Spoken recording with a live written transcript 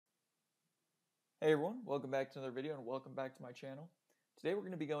Hey everyone, welcome back to another video and welcome back to my channel. Today we're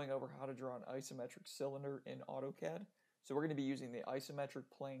going to be going over how to draw an isometric cylinder in AutoCAD. So we're going to be using the isometric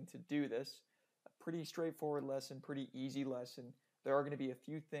plane to do this. A pretty straightforward lesson, pretty easy lesson. There are going to be a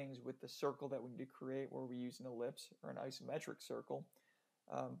few things with the circle that we need to create where we use an ellipse or an isometric circle.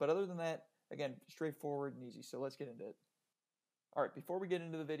 But other than that, again, straightforward and easy. So let's get into it. Alright, before we get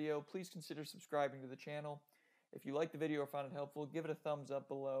into the video, please consider subscribing to the channel. If you liked the video or found it helpful, give it a thumbs up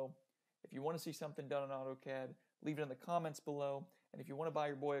below. If you want to see something done in AutoCAD, leave it in the comments below. And if you want to buy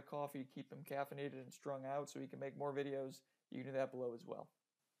your boy a coffee to keep him caffeinated and strung out so he can make more videos, you can do that below as well.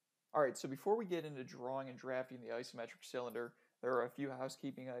 Alright, so before we get into drawing and drafting the isometric cylinder, there are a few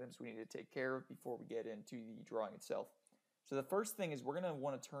housekeeping items we need to take care of before we get into the drawing itself. So the first thing is we're going to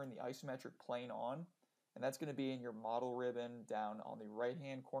want to turn the isometric plane on. And that's going to be in your model ribbon down on the right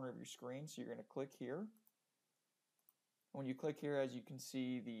hand corner of your screen. So you're going to click here. When you click here, as you can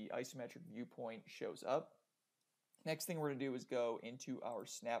see, the isometric viewpoint shows up. Next thing we're going to do is go into our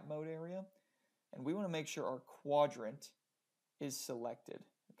snap mode area. And we want to make sure our quadrant is selected.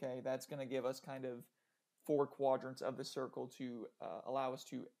 Okay, that's going to give us kind of 4 quadrants of the circle to allow us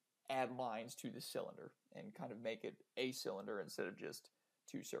to add lines to the cylinder and kind of make it a cylinder instead of just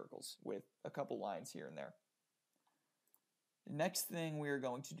 2 circles with a couple lines here and there. The next thing we are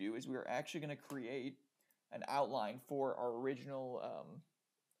going to do is we are actually going to create an outline for our original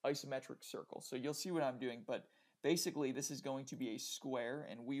isometric circle. So you'll see what I'm doing, but basically this is going to be a square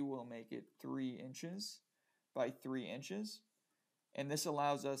and we will make it 3 inches by 3 inches. And this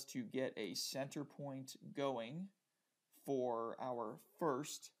allows us to get a center point going for our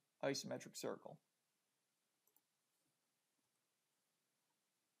first isometric circle.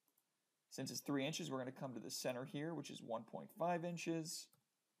 Since it's 3 inches, we're going to come to the center here, which is 1.5 inches.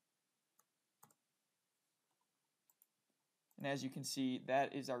 And as you can see,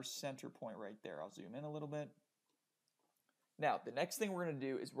 that is our center point right there. I'll zoom in a little bit. Now, the next thing we're going to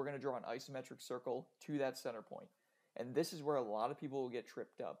do is we're going to draw an isometric circle to that center point. And this is where a lot of people will get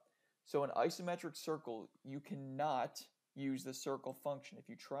tripped up. So an isometric circle, you cannot use the circle function. If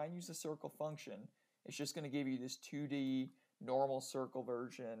you try and use the circle function, it's just going to give you this 2D normal circle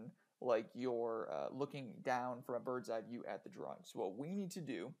version like you're looking down from a bird's eye view at the drawing. So what we need to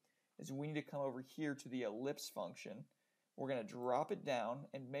do is we need to come over here to the ellipse function. We're going to drop it down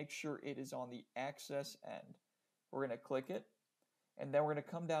and make sure it is on the axis end. We're going to click it, and then we're going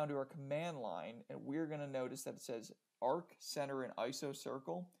to come down to our command line, and we're going to notice that it says arc, center, and iso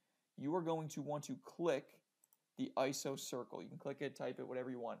circle. You are going to want to click the iso circle. You can click it, type it,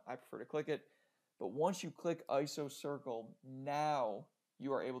 whatever you want. I prefer to click it. But once you click iso circle, now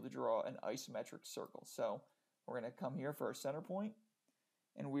you are able to draw an isometric circle. So we're going to come here for our center point,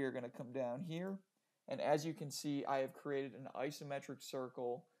 and we are going to come down here. And as you can see, I have created an isometric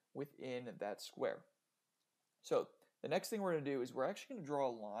circle within that square. So the next thing we're going to do is we're actually going to draw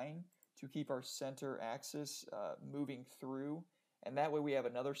a line to keep our center axis moving through. And that way we have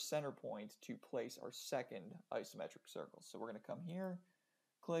another center point to place our second isometric circle. So we're going to come here,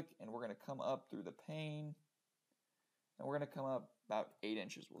 click, and we're going to come up through the pane. And we're going to come up about 8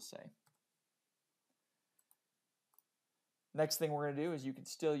 inches, we'll say. Next thing we're going to do is you can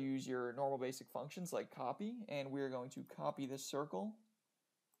still use your normal basic functions like copy, and we're going to copy this circle.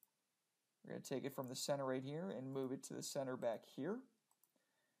 We're going to take it from the center right here and move it to the center back here.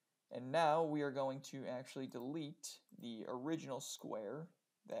 And now we are going to actually delete the original square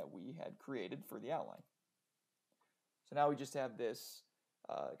that we had created for the outline. So now we just have this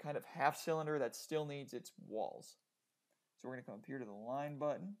kind of half cylinder that still needs its walls. So we're going to come up here to the line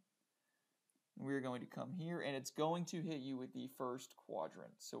button. And we're going to come here, and it's going to hit you with the first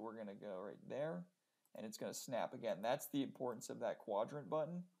quadrant. So we're going to go right there, and it's going to snap again. That's the importance of that quadrant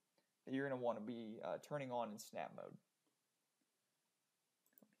button that you're going to want to be turning on in snap mode.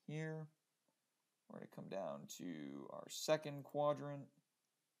 Come here. We're going to come down to our second quadrant.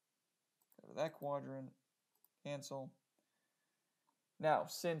 Go to that quadrant. Cancel. Now,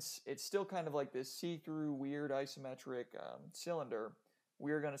 since it's still kind of like this see-through, weird isometric cylinder,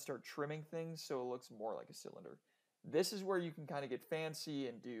 we're going to start trimming things so it looks more like a cylinder. This is where you can kind of get fancy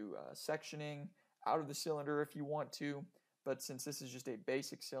and do sectioning out of the cylinder if you want to, but since this is just a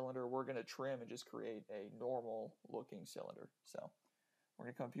basic cylinder, we're going to trim and just create a normal looking cylinder. So we're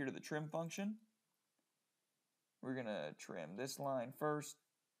going to come up here to the trim function. We're going to trim this line first,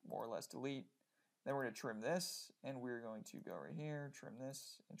 more or less delete. Then we're going to trim this, and we're going to go right here, trim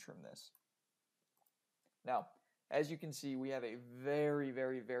this, and trim this. Now, as you can see, we have a very,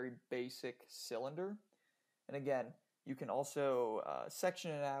 very, very basic cylinder. And again, you can also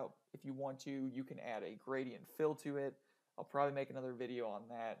section it out if you want to. You can add a gradient fill to it. I'll probably make another video on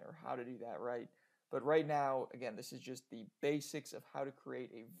that or how to do that right. But right now, again, this is just the basics of how to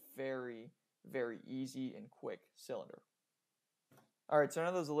create a very, very easy and quick cylinder. Alright, so I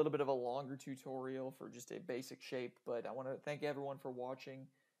know that was a little bit of a longer tutorial for just a basic shape, but I want to thank everyone for watching.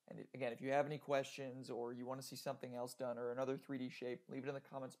 And again, if you have any questions or you want to see something else done or another 3D shape, leave it in the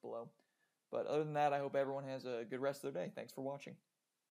comments below. But other than that, I hope everyone has a good rest of their day. Thanks for watching.